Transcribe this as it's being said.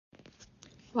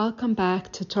Welcome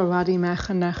back to Toradi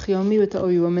Mechanech Yomi with the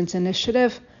OU Women's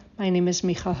Initiative. My name is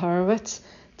Michal Horowitz.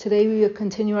 Today we will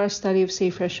continue our study of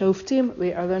Sefer Shoftim.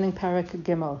 We are learning Parak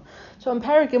Gimel. So in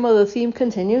Parak Gimel the theme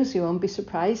continues, you won't be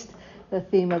surprised. The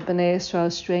theme of Bnei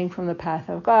Yisrael straying from the path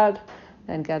of God,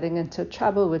 then getting into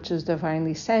trouble, which is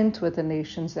divinely sent with the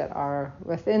nations that are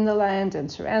within the land and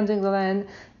surrounding the land.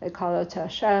 They call out to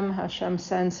Hashem. Hashem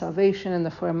sends salvation in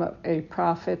the form of a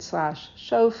prophet /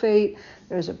 shofet.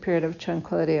 There's a period of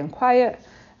tranquility and quiet,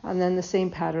 and then the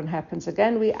same pattern happens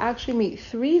again. We actually meet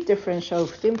three different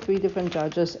shoftim, three different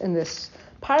judges in this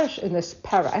parish, in this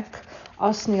parak: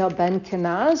 Osniel ben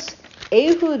Kenaz,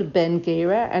 Ehud ben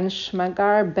Gera, and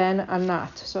Shmagar ben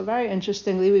Anat. So very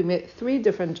interestingly, we meet three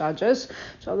different judges.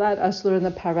 So let us learn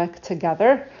the parak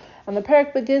together. And the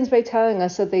parak begins by telling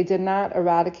us that they did not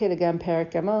eradicate, again,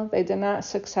 Parak Gimel, they did not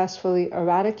successfully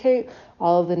eradicate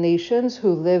all of the nations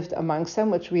who lived amongst them,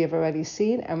 which we have already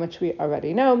seen and which we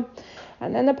already know.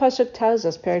 And then the pasuk tells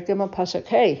us, Parak Gimel, pasuk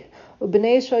Hey,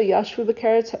 Bnei Yisrael yashvu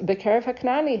b'kerev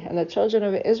haknani, and the children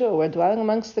of Israel were dwelling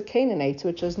amongst the Canaanites,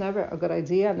 which is never a good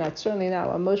idea, and that's certainly not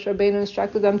what Moshe Rabbeinu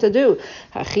instructed them to do.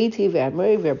 Hachiti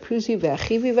v'Amori v'Peruzzi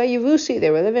v'Achivi v'Yevusi, they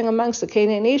were living amongst the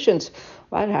Canaanite nations.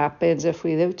 What happens if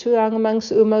we live too long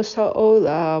amongst umos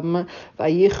ha'olam?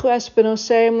 Vayichu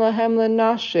espenoseim lahem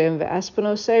lenashim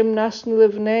ve'espenoseim nasnu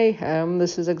livneihem.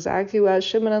 This is exactly what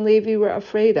Shimon and Levi were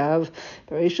afraid of.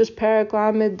 Bereshus Parak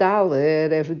Lamed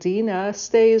Daled. If Dinah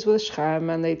stays with Shechem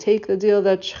and they take the deal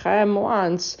that Shechem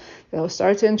wants, they'll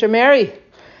start to intermarry.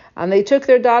 And they took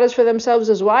their daughters for themselves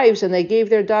as wives, and they gave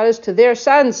their daughters to their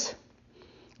sons.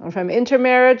 And from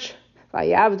intermarriage,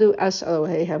 Vayavdu es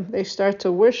Eloheihem, they start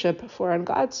to worship foreign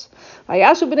gods.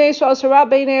 Vayasu b'nei Yisrael sarah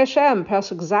b'nei Hashem,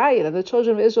 pasuk Zayin, and the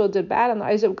children of Israel did bad in the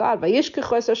eyes of God.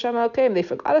 Vayishkechu es Hashem Elokeim, they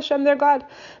forgot Hashem their God.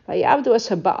 Vayavdu es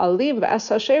Baalim v'es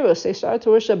Hasherus, they started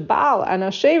to worship Baal and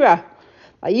Asherah.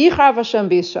 Vayichrav Hashem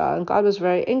b'Yisrael, and God was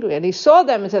very angry, and He sold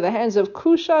them into the hands of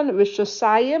Kushan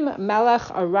Rishosayim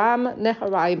Melech Aram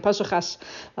Neharaim. Pasuk.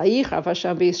 Vayichrav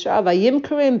Hashem b'Yisrael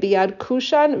Vayimkarim biad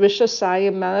Kushan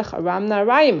Rishosayim Melech Aram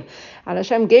Neharaim, and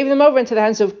Hashem gave them over into the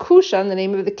hands of Kushan, the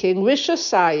name of the king,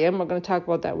 Rishosayim. We're going to talk about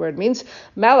what that word means.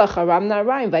 Melech Aram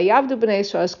Neharaim. Vayavdu b'nei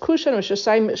Yisrael as Kushan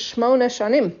Rishosayim Shmona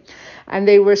Shanim, and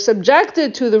they were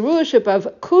subjected to the rulership of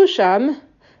Kushan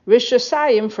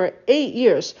Rishosayim for 8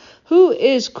 years. Who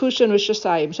is Kushan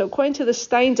Rishosayim? So according to the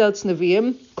Steinsaltz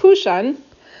Nevi'im, Kushan,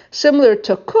 similar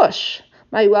to Cush,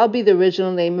 might well be the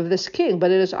original name of this king,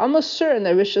 but it is almost certain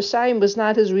that Rishosayim was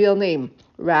not his real name.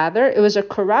 Rather, it was a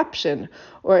corruption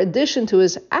or addition to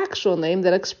his actual name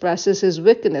that expresses his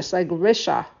wickedness, like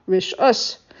Risha,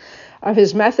 Rishus, of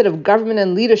his method of government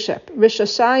and leadership.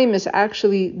 Rishosayim is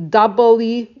actually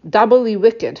doubly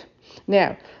wicked.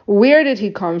 Now, where did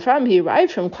he come from? He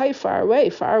arrived from quite far away.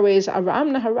 Far away is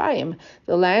Aram Naharaim,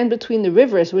 the land between the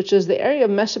rivers, which is the area of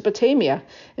Mesopotamia,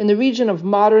 in the region of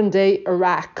modern-day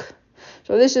Iraq.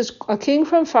 So this is a king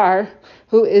from far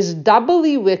who is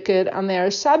doubly wicked, and they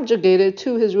are subjugated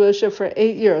to his rulership for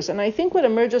 8 years. And I think what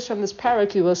emerges from this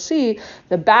parak, you will see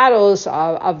the battles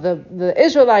of the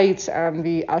Israelites and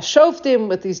the Shoftim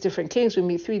with these different kings. We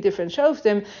meet three different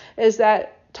Shoftim, is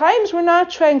that times were not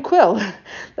tranquil.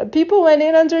 The people went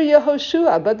in under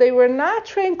Yehoshua, but they were not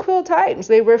tranquil times.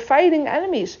 They were fighting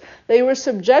enemies. They were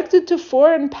subjected to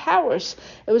foreign powers.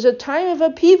 It was a time of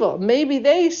upheaval. Maybe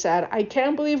they said, I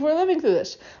can't believe we're living through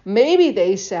this. Maybe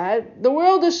they said, the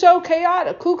world is so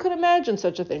chaotic. Who could imagine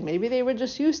such a thing? Maybe they were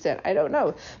just used to it. I don't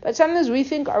know. But sometimes we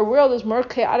think our world is more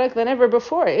chaotic than ever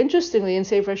before. Interestingly, in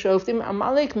Sefer Shoftim,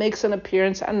 Amalek makes an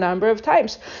appearance a number of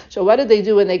times. So what did they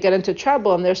do when they get into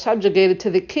trouble and they're subjugated to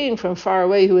the king from far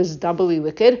away who is doubly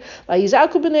wicked?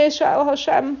 Vayizaku b'nei Yisrael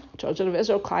Hashem, children of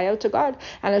Israel cry out to God,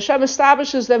 and Hashem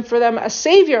establishes them for them a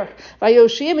savior.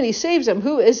 Vayoshim, and He saves them.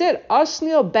 Who is it?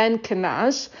 Osniel ben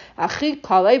Kenaz, Achi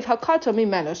Kalev Hakato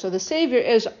Mimenu. So the savior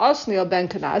is Osniel ben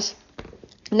Kenaz.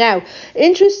 Now,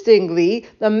 interestingly,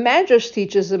 the Medrash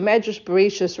teaches, the Medrash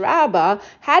Bereshis Rabbah,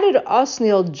 how did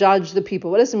Osniel judge the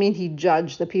people? What does it mean he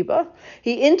judged the people?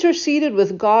 He interceded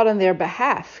with God on their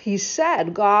behalf. He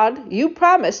said, God, you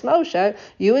promised Moshe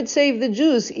you would save the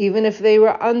Jews even if they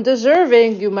were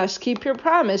undeserving. You must keep your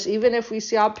promise, even if we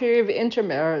see a period of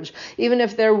intermarriage, even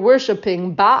if they're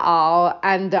worshiping Baal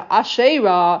and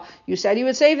Asherah, you said you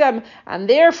would save them. And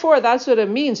therefore, that's what it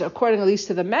means, according at least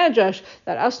to the Medrash,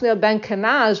 that Osniel ben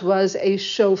Kenaz was a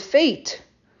shofet.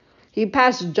 He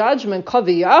passed judgment.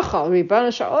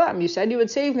 You said you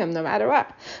would save him no matter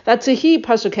what. V'tzihi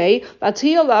pasuk hey.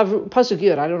 V'tzihi alav pasuk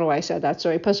yud. I don't know why I said that.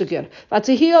 Sorry, pasuk yud.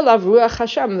 V'tzihi alav ruach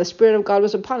Hashem. The Spirit of God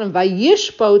was upon him.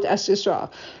 Vayishbot es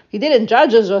Yisrael. He didn't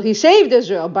judge Israel, he saved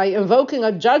Israel by invoking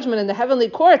a judgment in the heavenly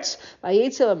courts. And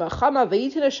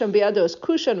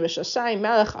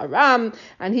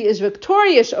he is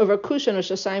victorious over Cushan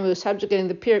Rishasayim, who was subjugating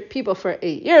the people for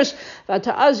 8 years.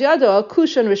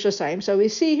 So we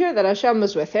see here that Hashem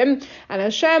was with him, and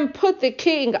Hashem put the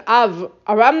king of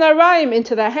Aram Naharaim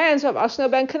into the hands of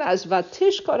Asnil ben Kenaz.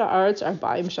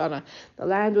 The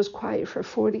land was quiet for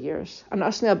 40 years, and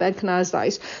Asnil ben Kenaz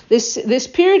dies. This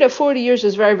period of 40 years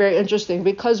is very, very interesting,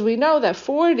 because we know that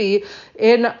 40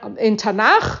 in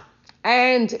Tanakh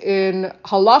and in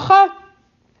Halacha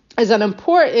is an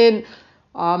important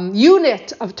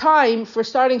unit of time for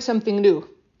starting something new.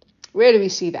 Where do we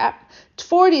see that?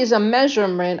 40 is a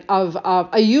measurement of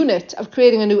a unit of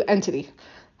creating a new entity.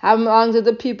 How long did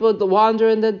the people wander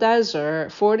in the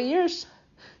desert? 40 years.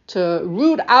 To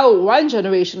root out one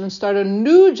generation and start a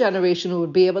new generation who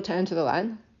would be able to enter the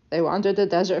land. They wandered the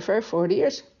desert for 40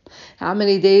 years. How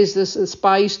many days the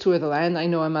spies toured the land? I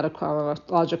know I'm out of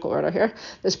chronological order here.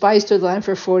 The spies toured the land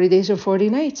for 40 days and 40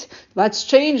 nights. Let's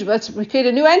create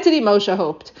a new entity, Moshe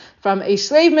hoped. From a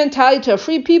slave mentality to a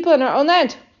free people in our own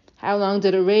land. How long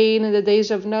did it rain in the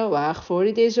days of Noah?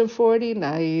 40 days and 40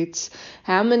 nights.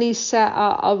 How many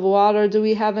se'ah of water do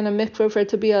we have in a mikveh for it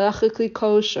to be halachically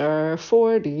kosher?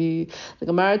 40. The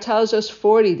Gemara tells us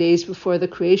 40 days before the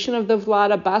creation of the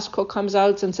Vlad, a bas kol comes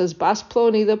out and says, Bas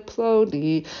ploni the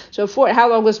ploni. So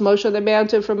how long was Moshe on the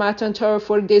mountain for Matan Torah?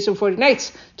 40 days and 40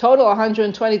 nights. Total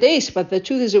 120 days. But the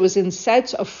truth is it was in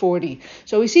sets of 40.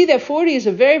 So we see that 40 is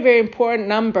a very, very important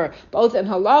number, both in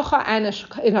halacha and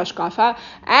in hashkafa,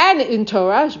 and in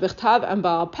Torah, Shbichtav and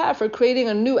Baal Peh, for creating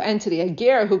a new entity, a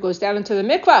ger who goes down into the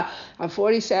mikvah on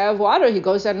 40 se'ah of water. He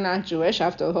goes down not Jewish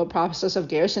after the whole process of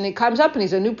gerus, and he comes up and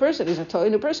he's a new person. He's a totally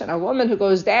new person. A woman who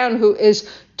goes down who is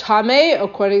tameh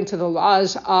according to the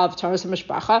laws of Taras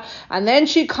Mishpacha, and then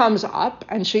she comes up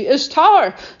and she is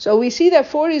tar. So we see that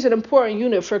 40 is an important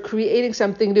unit for creating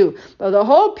something new. But the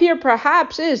whole pier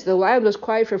perhaps is the land was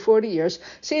quiet for 40 years,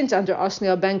 since under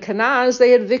Asnil ben Kenaz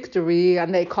they had victory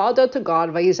and they called out to God,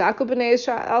 Vayizaku b'nei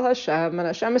Yisrael el Hashem, and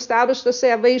Hashem established the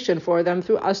salvation for them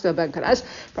through Asnil ben Kenaz.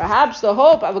 Perhaps the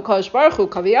hope of a Kodesh Baruch Hu,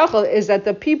 Kaviyachal, is that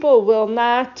the people will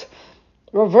not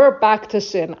revert back to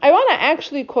sin. I want to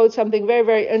actually quote something very,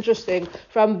 very interesting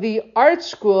from the Art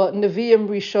School Nevi'im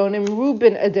Rishonim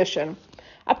Reuben edition.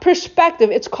 A perspective,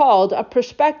 it's called A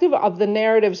Perspective of the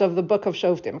Narratives of the Book of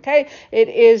Shoftim, okay? It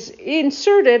is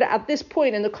inserted at this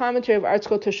point in the commentary of Art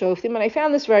School to Shoftim, and I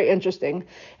found this very interesting.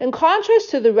 In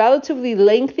contrast to the relatively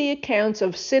lengthy accounts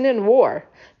of sin and war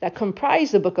that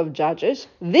comprise the book of Judges,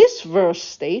 this verse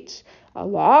states, a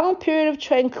long period of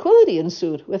tranquility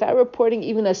ensued without reporting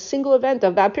even a single event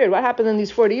of that period. What happened in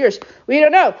these 40 years? We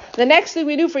don't know. The next thing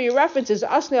we knew for your reference is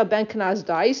Asnil ben Kenaz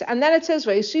dies, and then it says,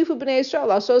 Vayisifu b'nei Yisrael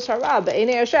asos hara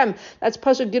b'einei Hashem. That's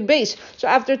Pasuk Gid Beis. So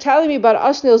after telling me about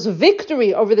Asnil's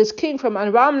victory over this king from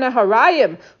Aram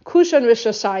Naharaim, Cushan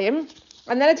Rishasayim,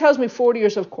 and then it tells me 40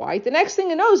 years of quiet. The next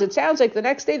thing it knows, it sounds like the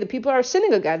next day the people are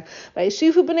sinning again.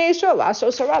 Vayisifu b'nei Yisrael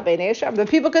asos hara b'einei Hashem. The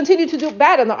people continue to do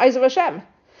bad in the eyes of Hashem.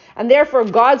 And therefore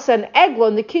God sent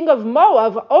Eglon, the king of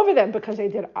Moab, over them because they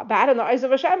did bad in the eyes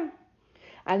of Hashem.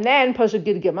 And then, Pasuk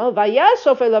Gid Gimel,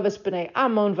 Vayasof Elavis b'nei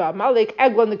Ammon v'Amalek,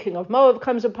 Eglon, the king of Moab,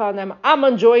 comes upon them.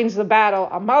 Ammon joins the battle.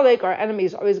 Amalek, our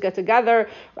enemies, always get together.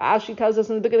 Rashi tells us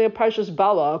in the beginning of Parshas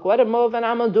Balak, what are Moab and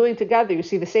Ammon doing together? You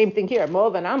see the same thing here.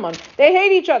 Moab and Ammon, they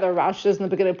hate each other. Rashi says in the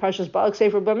beginning of Parshas Balak,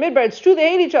 Sefer Bamidbar, it's true, they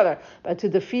hate each other. But to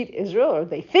defeat Israel, or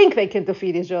they think they can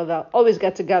defeat Israel, they'll always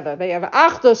get together. They have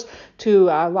Achdus to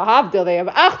Lahavdil, they have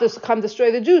Achdus to come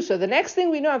destroy the Jews. So the next thing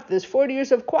we know after this 40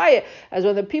 years of quiet, as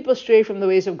when the people stray from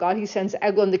the ways of God, he sends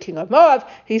Eglon, the king of Moab,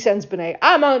 he sends Bnei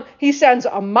Ammon, he sends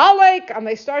Amalek, and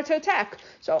they start to attack.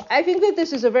 So I think that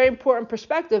this is a very important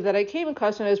perspective that I came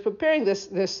across when I was preparing this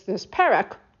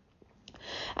parak.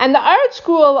 And the Art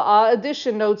School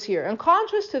edition notes here, in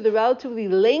contrast to the relatively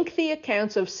lengthy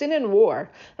accounts of sin and war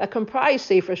that comprise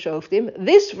Sefer Shoftim,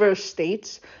 this verse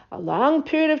states, a long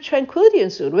period of tranquility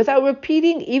ensued without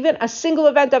repeating even a single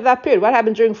event of that period. What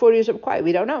happened during 40 years of quiet?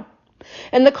 We don't know.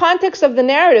 And the context of the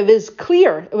narrative is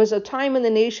clear. It was a time when the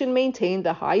nation maintained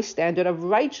the high standard of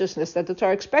righteousness that the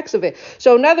Torah expects of it.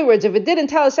 So in other words, if it didn't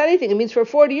tell us anything, it means for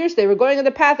 40 years they were going in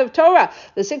the path of Torah.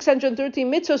 The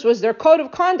 613 mitzvos was their code of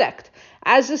conduct.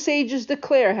 As the sages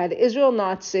declare, had Israel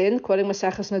not sinned, quoting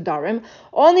Maseches Nedarim,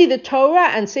 only the Torah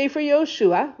and Sefer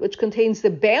Yoshua, which contains the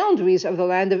boundaries of the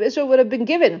land of Israel, would have been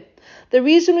given. The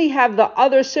reason we have the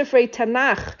other Sifrei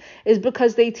Tanakh is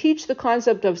because they teach the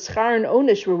concept of schar and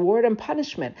onish, reward and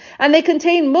punishment. And they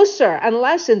contain musar and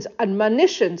lessons,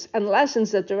 admonitions and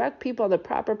lessons that direct people on the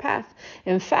proper path.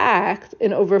 In fact,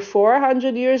 in over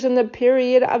 400 years in the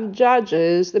period of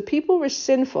Judges, the people were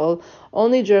sinful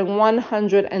only during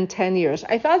 110 years.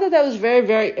 I thought that was very,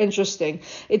 very interesting.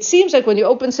 It seems like when you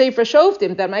open Sefer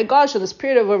Shoftim, that my gosh, in this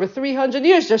period of over 300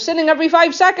 years, they're sinning every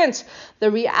 5 seconds. The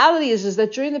reality is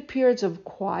that during the periods of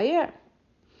quiet,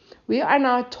 we are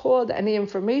not told any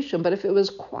information, but if it was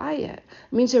quiet,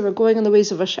 it means they were going in the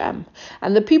ways of Hashem.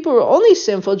 And the people were only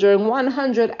sinful during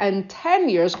 110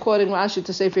 years, quoting Rashi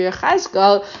to say for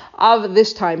Yechezkel, of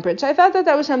this time period. So I thought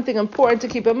that was something important to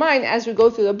keep in mind as we go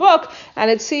through the book, and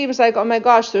it seems like, oh my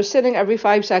gosh, they're sinning every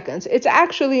 5 seconds. It's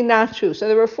actually not true. So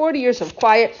there were 40 years of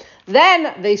quiet.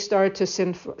 Then they start to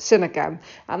sin again.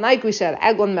 And like we said,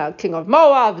 Eglon, king of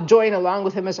Moab, joined along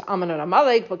with him as Ammon and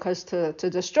Amalek because to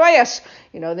destroy us,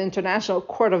 the International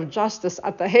Court of Justice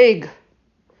at The Hague.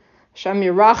 Shem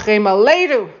Yirachem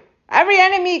Aleinu. Every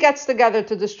enemy gets together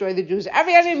to destroy the Jews.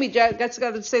 Every enemy gets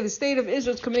together to say the state of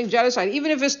Israel is committing genocide.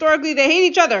 Even if historically they hate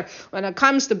each other, when it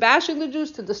comes to bashing the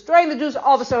Jews, to destroying the Jews,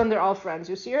 all of a sudden they're all friends.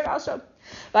 You see it also?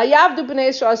 Look at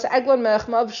this,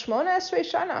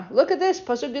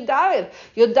 Pasuk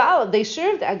Yudal. They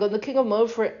served Eglon, the king of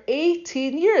Moab, for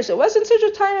 18 years. It wasn't such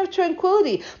a time of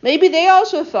tranquility. Maybe they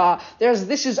also thought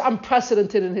this is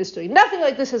unprecedented in history. Nothing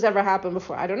like this has ever happened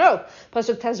before. I don't know.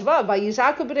 Pasuk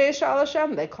Tezvav,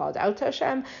 Hashem. They called out to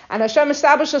Hashem, and Hashem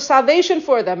established a salvation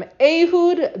for them.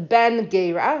 Ehud ben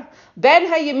Gera,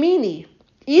 ben Hayamini,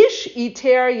 Ish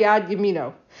iter yad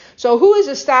yamino. So who is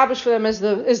established for them as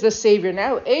the savior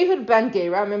now? Ehud ben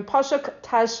Gera in Pasuk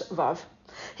Tezvav.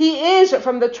 He is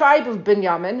from the tribe of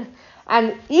Binyamin,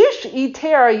 and Ish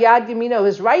iter yad yamino,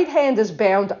 his right hand is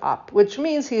bound up, which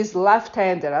means he's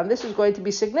left-handed, and this is going to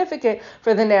be significant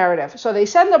for the narrative. So they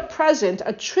send a present,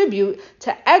 a tribute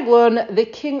to Eglon, the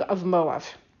king of Moab.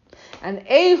 And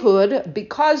Ehud,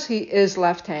 because he is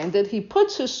left-handed, he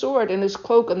puts his sword in his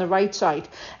cloak on the right side.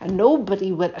 And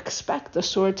nobody would expect the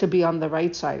sword to be on the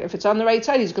right side. If it's on the right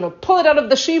side, he's going to pull it out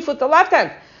of the sheath with the left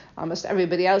hand. Almost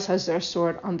everybody else has their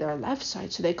sword on their left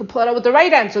side, so they could pull it out with the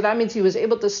right hand. So that means he was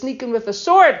able to sneak in with a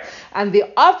sword, and the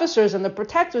officers and the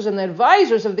protectors and the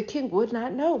advisors of the king would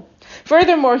not know.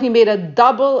 Furthermore, he made a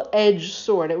double-edged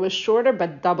sword. It was shorter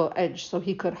but double-edged, so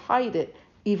he could hide it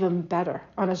even better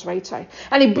on his right side.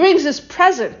 And he brings this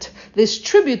present, this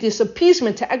tribute, this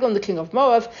appeasement to Eglon, the king of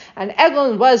Moab. And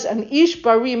Eglon was an Ish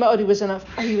Bari Ma'od.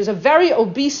 He was a very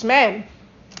obese man.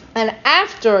 And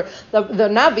after the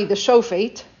Navi, the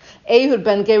Shofet, Ehud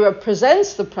ben Gera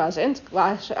presents the present.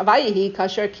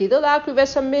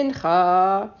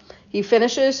 He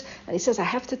finishes and he says, I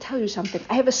have to tell you something.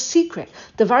 I have a secret.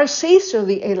 And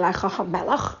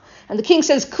the king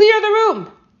says, clear the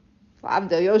room.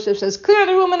 Abdel Yosef says, clear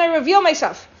the room and I reveal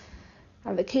myself.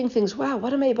 And the king thinks, wow,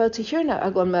 what am I about to hear now?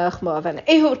 Eglon melech Moab. And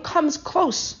Ehud comes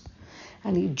close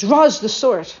and he draws the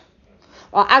sword.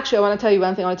 Well, actually, I want to tell you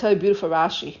one thing. I want to tell you beautiful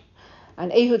Rashi.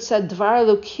 And Ehud said, Dvar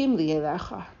Elokim li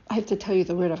elecha. I have to tell you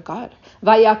the word of God.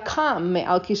 Vayakam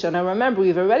me'al kiso. Now remember,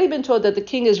 we've already been told that the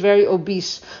king is very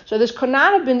obese. So this could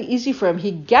not have been easy for him.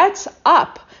 He gets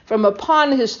up from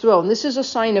upon his throne. This is a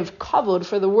sign of kavod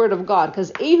for the word of God,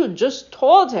 because Ehud just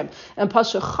told him in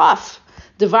Pasuk Chaf,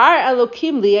 Devar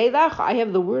Elokim li'elecha, I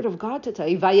have the word of God to tell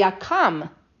you. Vayakam.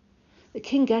 The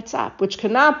king gets up, which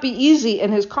cannot be easy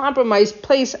in his compromised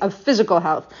place of physical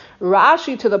health.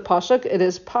 Rashi to the Pasuk, it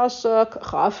is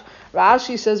Pasuk Chaf.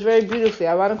 Rashi says very beautifully,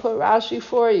 I want to quote Rashi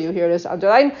for you. Here it is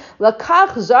underlined.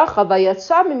 Lakach zacha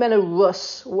vayatsa mimenu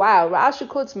rus. Wow, Rashi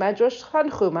quotes Medrash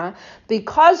Tanchuma,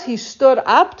 because he stood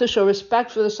up to show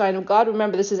respect for the sign of God.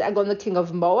 Remember, this is Eglon, the king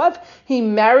of Moab. He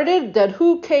merited that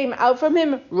who came out from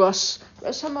him? Rus.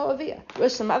 So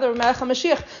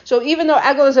even though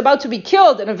Eglon is about to be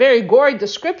killed in a very gory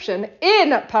description in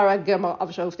Parag Gimel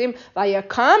of Shoftim,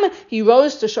 Vayakam, he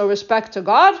rose to show respect to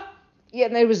God.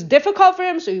 And it was difficult for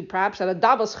him, so he perhaps had a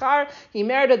double schar. He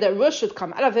merited that Rush should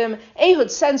come out of him. Ehud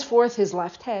sends forth his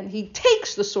left hand. He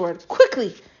takes the sword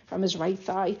quickly from his right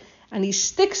thigh, and he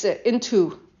sticks it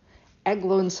into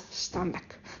Eglon's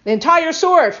stomach. The entire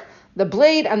sword, the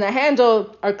blade and the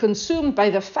handle, are consumed by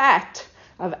the fat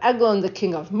of Eglon, the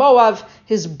king of Moab.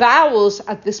 His bowels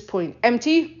at this point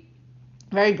empty.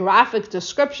 Very graphic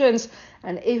descriptions.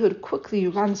 And Ehud quickly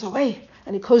runs away.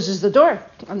 And he closes the door.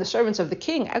 And the servants of the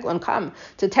king, Eglon, come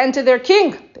to tend to their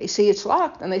king. They see it's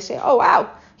locked. And they say, oh wow,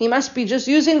 he must be just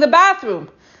using the bathroom.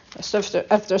 So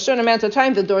after a certain amount of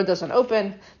time, the door doesn't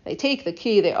open. They take the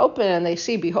key, they open, and they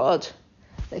see, behold,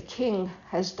 the king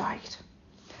has died.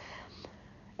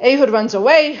 Ehud runs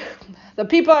away. The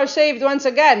people are saved once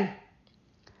again.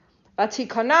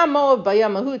 Vatikana Moab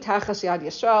bayamahu tachas yad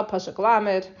Yisrael, pasuk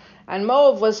lamed. And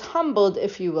Moab was humbled,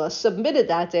 if you will, submitted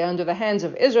that day under the hands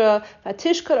of Israel,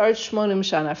 Vatishkar arch shmonim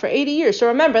shana, for 80 years. So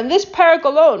remember, in this parak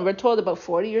alone, we're told about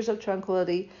 40 years of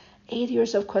tranquility, 8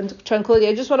 years of tranquility.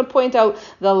 I just want to point out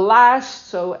the last.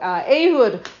 So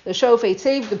Ehud, the Shoftim,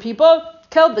 saved the people,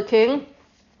 killed the king.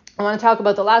 I want to talk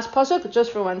about the last pasuk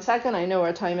just for 1 second. I know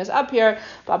our time is up here.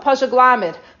 But pasuk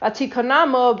lamed,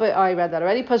 I read that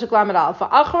already. Pasuk lamed al.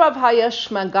 Va'acharav haya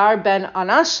Shmagar ben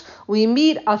Anas. We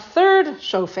meet a third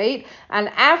Shofet, and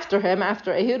after him,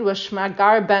 after Ehud, was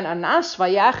Shmagar ben Anas.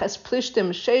 Vayach es plishtim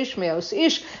sheish meos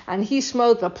ish, and he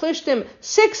smote the plishtim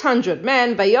 600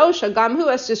 men. Vayosha gamhu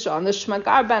es Yisrael. And the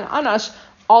Shmagar ben Anas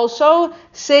also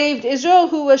saved Israel,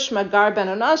 who was Shmagar ben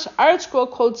Anas. Art scroll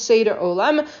called Seder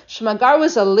Olam. Shmagar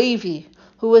was a Levi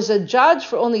who was a judge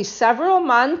for only several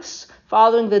months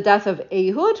following the death of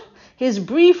Ehud. His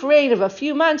brief reign of a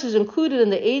few months is included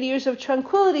in the 8 years of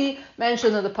tranquility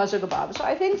mentioned in the pasuk above. So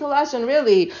I think the lesson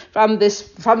really from this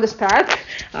parak,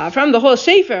 from the whole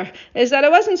sefer, is that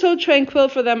it wasn't so tranquil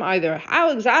for them either.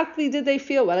 How exactly did they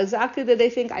feel? What exactly did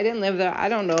they think? I didn't live there. I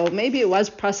don't know. Maybe it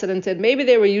was precedented. Maybe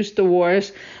they were used to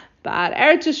wars. But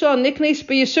Eretz Yisrael niknes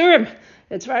b'yisurim.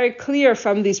 It's very clear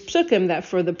from these psukim that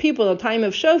for the people at the time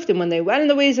of Shoftim, when they went in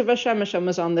the ways of Hashem, Hashem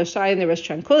was on their side and there was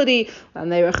tranquility. When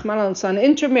they were Chman and son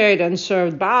intermarried and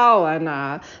served Baal and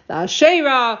the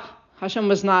Asherah, Hashem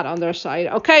was not on their side.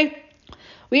 Okay,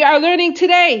 we are learning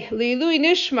today, Li'ilui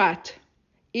Nishmat,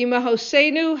 Ima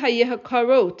Hosenu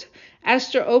Hayehakarot,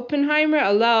 Esther Oppenheimer,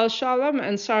 Allah al-Shalom,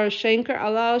 and Sarah Schenker,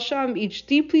 Allah al-Shalom, each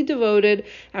deeply devoted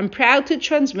and proud to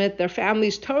transmit their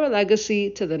family's Torah legacy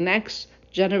to the next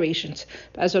generations.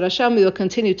 B'ezrat Hashem, we will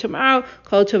continue tomorrow.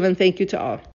 Kol tov and thank you to all.